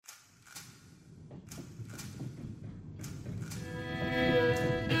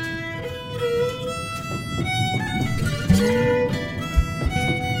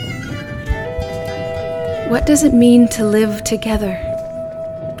What does it mean to live together?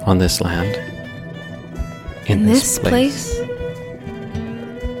 On this land. In this place?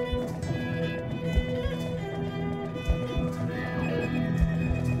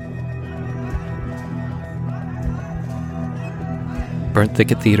 Burnt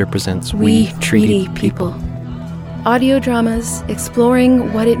Thicket Theater presents We Treaty People. Audio dramas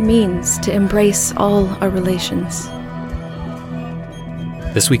exploring what it means to embrace all our relations.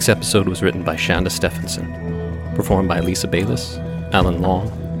 This week's episode was written by Shanda Stefanson, performed by Lisa Bayless, Alan Long,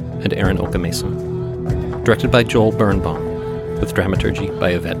 and Aaron Okamason. Directed by Joel Birnbaum, with dramaturgy by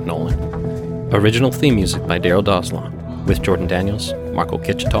Yvette Nolan. Original theme music by Daryl Doslon, with Jordan Daniels, Marco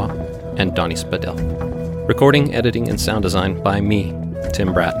Kitchetaw, and Donnie Spadell. Recording, editing, and sound design by me,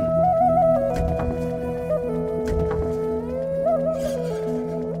 Tim Bratton.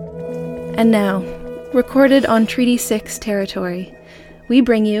 And now, recorded on Treaty 6 territory, we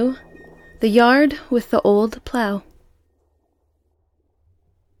bring you The Yard with the Old Plow.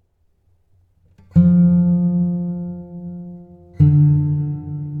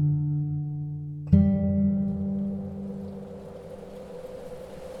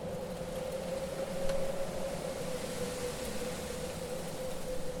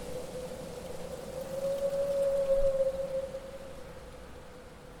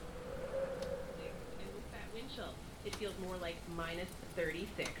 It feels more like minus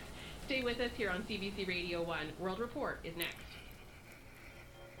 36. Stay with us here on CBC Radio 1. World Report is next.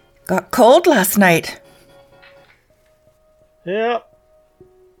 Got cold last night. Yep.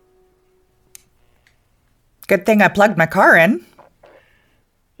 Good thing I plugged my car in.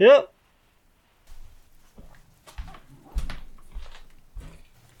 Yep.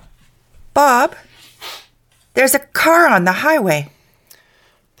 Bob, there's a car on the highway.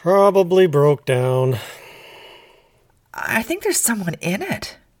 Probably broke down. I think there's someone in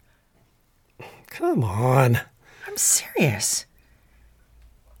it. Come on. I'm serious.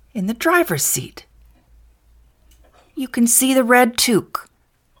 In the driver's seat. You can see the red toque.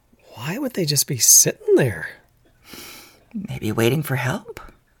 Why would they just be sitting there? Maybe waiting for help?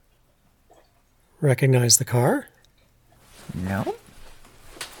 Recognize the car? No.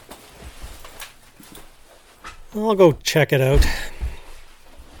 I'll go check it out.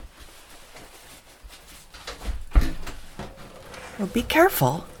 Well, be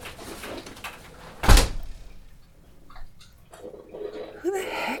careful. Who the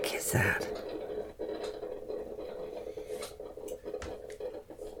heck is that?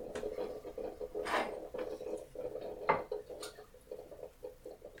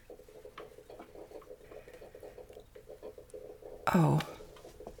 Oh.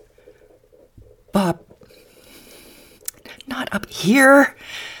 Bob. Not up here.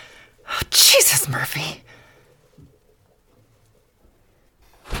 Oh, Jesus, Murphy.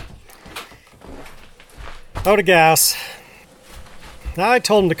 Out of gas. I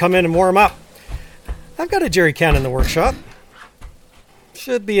told him to come in and warm up. I've got a jerry can in the workshop.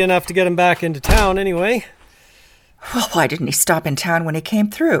 Should be enough to get him back into town anyway. Well, why didn't he stop in town when he came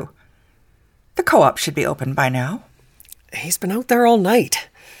through? The co-op should be open by now. He's been out there all night.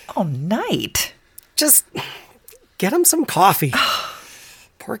 All night? Just get him some coffee.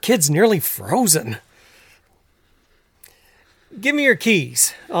 Poor kid's nearly frozen. Give me your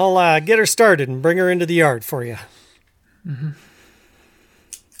keys. I'll get her started and bring her into the yard for you. Mm-hmm.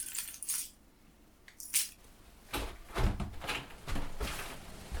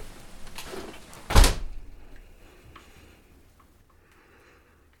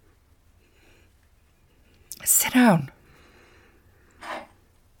 Sit down.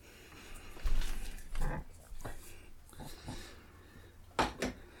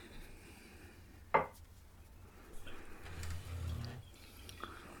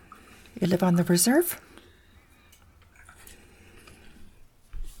 You live on the reserve?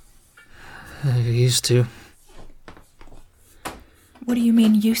 I used to. What do you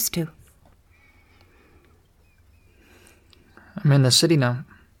mean, used to? I'm in the city now.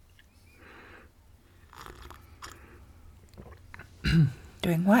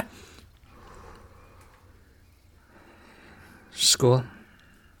 Doing what? School.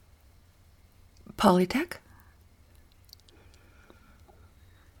 Polytech?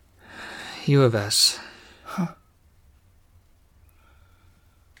 U of S. Huh.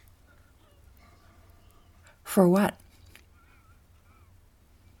 For what?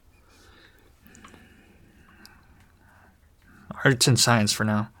 Arts and science for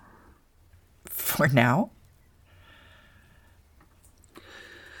now. For now?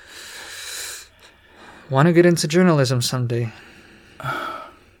 Want to get into journalism someday.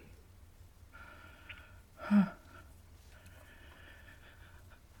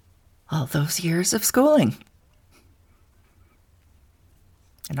 I'll those years of schooling.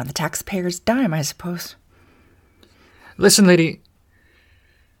 And on the taxpayer's dime, I suppose. Listen, lady.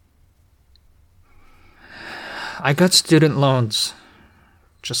 I got student loans,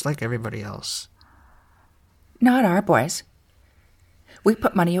 just like everybody else. Not our boys. We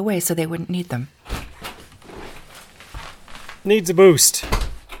put money away so they wouldn't need them. Needs a boost.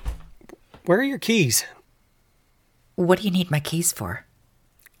 Where are your keys? What do you need my keys for?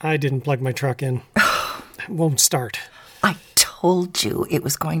 I didn't plug my truck in. It won't start. I told you it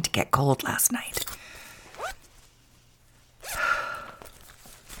was going to get cold last night.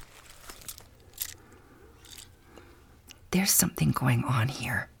 There's something going on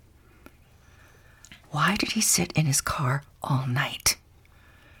here. Why did he sit in his car all night?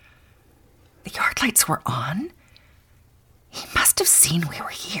 The yard lights were on. He must have seen we were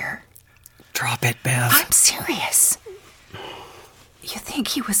here. Drop it, Bev. I'm serious. You think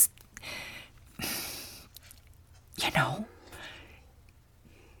he was,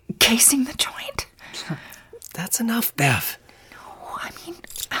 casing the joint? That's enough, Bev. No, I mean...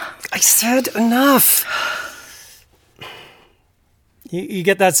 I said enough. You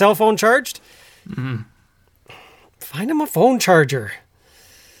get that cell phone charged? Mm. Find him a phone charger.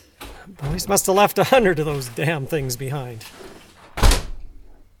 Boys must have left 100 of those damn things behind.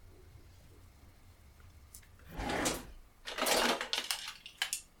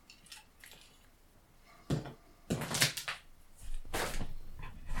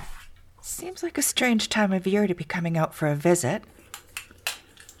 Seems like a strange time of year to be coming out for a visit.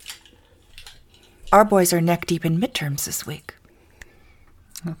 Our boys are neck deep in midterms this week.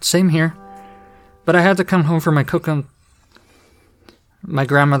 Same here. But I had to come home for my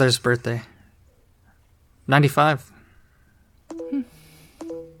grandmother's birthday. 95.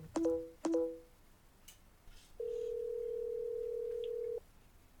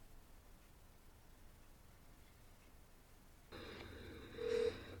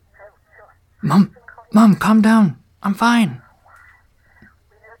 Mom, calm down. I'm fine.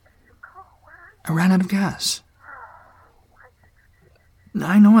 I ran out of gas.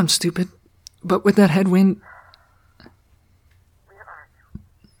 I know I'm stupid, but with that headwind...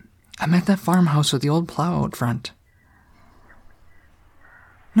 I'm at that farmhouse with the old Plow out front.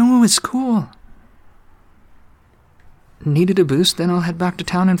 No, it's cool. Needed a boost, then I'll head back to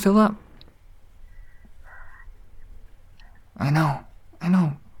town and fill up. I know.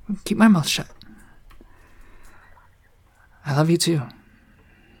 Keep my mouth shut. I love you too.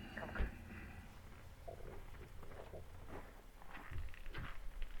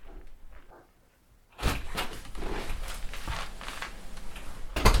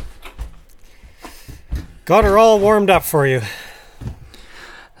 Got her all warmed up for you.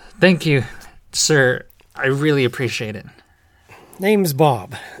 Thank you, sir. I really appreciate it. Name's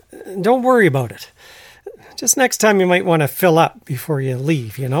Bob. Don't worry about it. Just next time you might want to fill up before you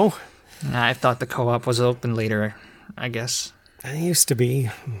leave, you know? I thought the co-op was open later, I guess. It used to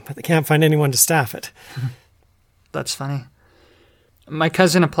be, but they can't find anyone to staff it. That's funny. My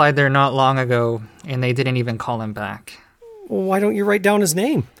cousin applied there not long ago, and they didn't even call him back. Well, why don't you write down his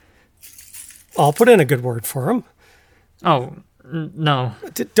name? I'll put in a good word for him. Oh, no.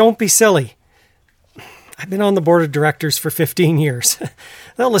 Don't be silly. I've been on the board of directors for 15 years.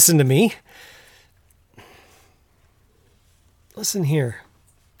 They'll listen to me. Listen here.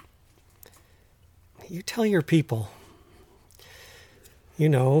 You tell your people,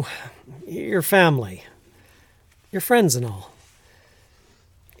 your family, your friends and all.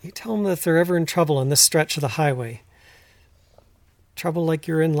 You tell them that if they're ever in trouble on this stretch of the highway, trouble like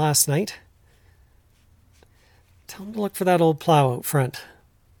you're in last night, tell them to look for that old Plow out front.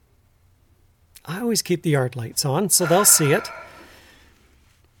 I always keep the yard lights on, so they'll see it.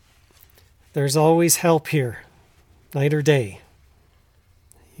 There's always help here, night or day.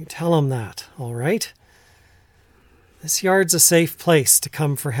 You tell them that, all right? This yard's a safe place to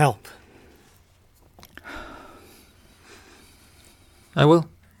come for help. I will.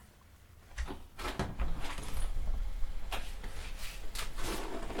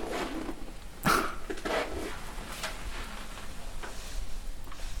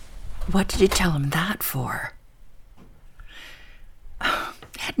 What did you tell him that for?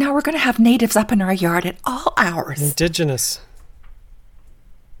 Now we're going to have natives up in our yard at all hours. Indigenous.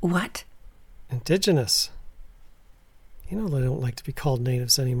 What? Indigenous. They don't like to be called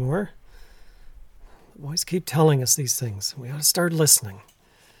natives anymore. The boys keep telling us these things. We ought to start listening.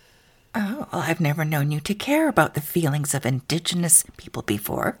 Oh, well, I've never known you to care about the feelings of Indigenous people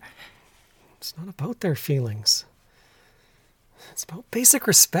before. It's not about their feelings. It's about basic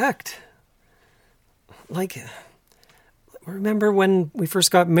respect. Like, Remember when we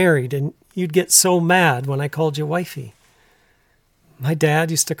first got married and you'd get so mad when I called you wifey? My dad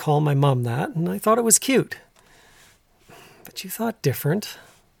used to call my mom that, and I thought it was cute. But you thought different,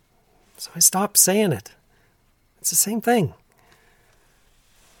 so I stopped saying it. It's the same thing.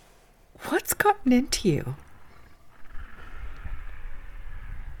 What's gotten into you?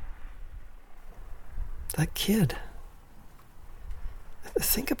 That kid.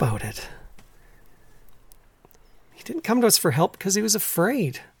 Think about it. He didn't come to us for help because he was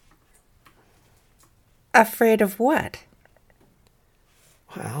afraid. Afraid of what?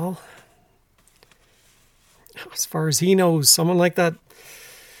 Well, as far as he knows, someone like that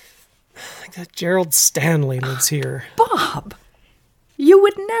Gerald Stanley lives here. Bob, you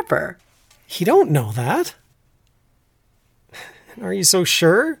would never. He don't know that. Are you so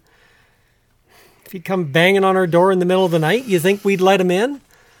sure? If he'd come banging on our door in the middle of the night, you think we'd let him in?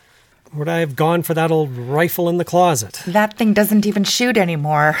 Or would I have gone for that old rifle in the closet? That thing doesn't even shoot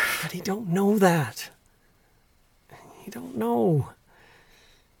anymore. But he don't know that. He don't know.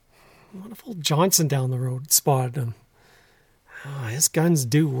 What if old Johnson down the road spotted him? Oh, his guns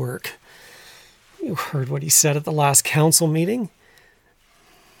do work. You heard what he said at the last council meeting.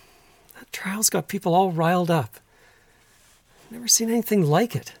 That trial's got people all riled up. Never seen anything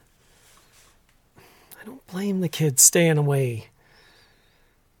like it. I don't blame the kid staying away.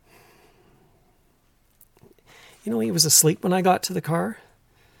 You know, he was asleep when I got to the car.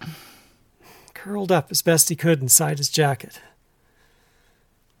 Curled up as best he could inside his jacket.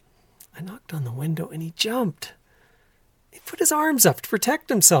 I knocked on the window and he jumped. He put his arms up to protect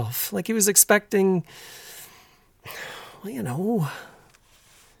himself, like he was expecting, well, you know,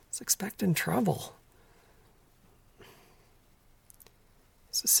 he's expecting trouble.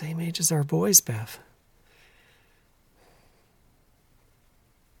 He's the same age as our boys, Bev.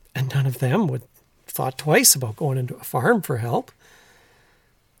 And none of them would thought twice about going into a farm for help.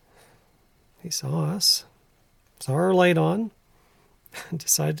 He saw us, saw our light on, and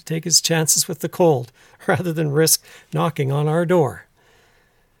decided to take his chances with the cold rather than risk knocking on our door.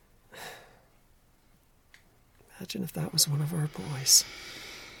 Imagine if that was one of our boys.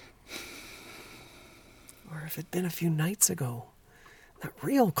 Or if it'd been a few nights ago. That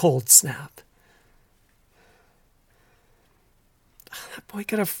real cold snap. That boy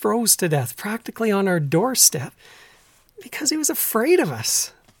could have froze to death practically on our doorstep because he was afraid of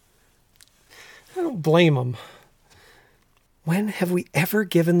us. I don't blame him. When have we ever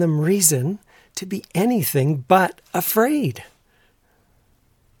given them reason to be anything but afraid?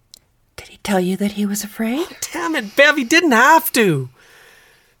 Did he tell you that he was afraid? Oh, damn it, Bev, he didn't have to.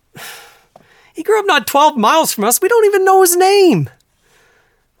 He grew up not 12 miles from us. We don't even know his name.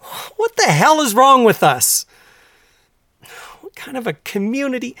 What the hell is wrong with us? What kind of a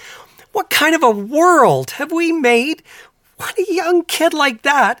community, what kind of a world have we made when a young kid like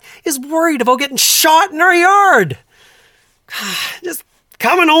that is worried about getting shot in our yard? Just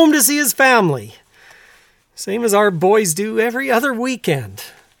coming home to see his family. Same as our boys do every other weekend.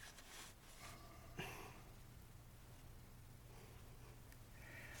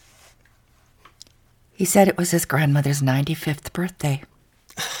 He said it was his grandmother's 95th birthday.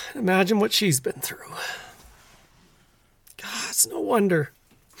 Imagine what she's been through. God, it's no wonder.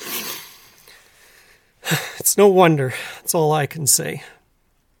 It's no wonder. That's all I can say.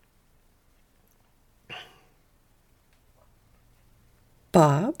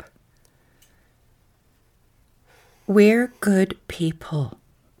 Bob, we're good people.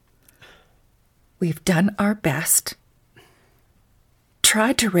 We've done our best.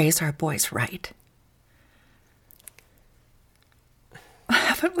 Tried to raise our boys right.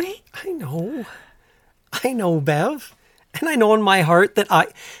 Haven't we? I know, Bev. And I know in my heart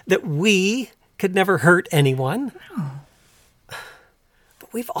that we could never hurt anyone. No.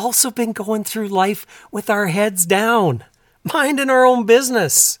 But we've also been going through life with our heads down, minding our own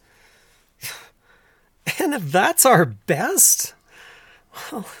business. And if that's our best,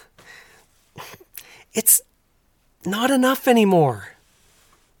 well, it's not enough anymore.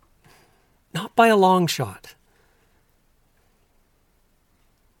 Not by a long shot.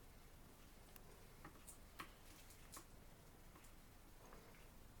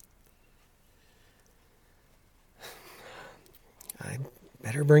 I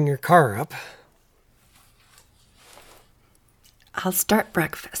better bring your car up. I'll start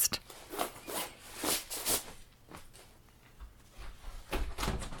breakfast.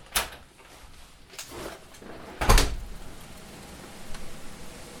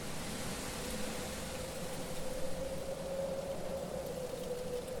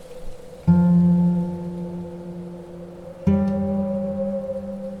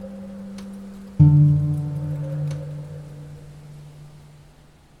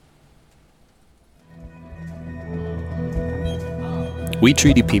 We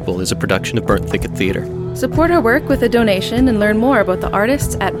Treaty People is a production of Burnt Thicket Theatre. Support our work with a donation and learn more about the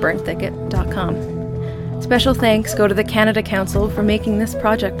artists at burnthicket.com. Special thanks go to the Canada Council for making this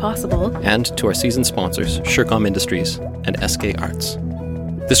project possible. And to our season sponsors, Shercom Industries and SK Arts.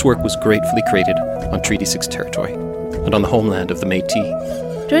 This work was gratefully created on Treaty 6 territory and on the homeland of the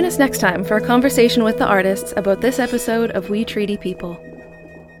Métis. Join us next time for a conversation with the artists about this episode of We Treaty People.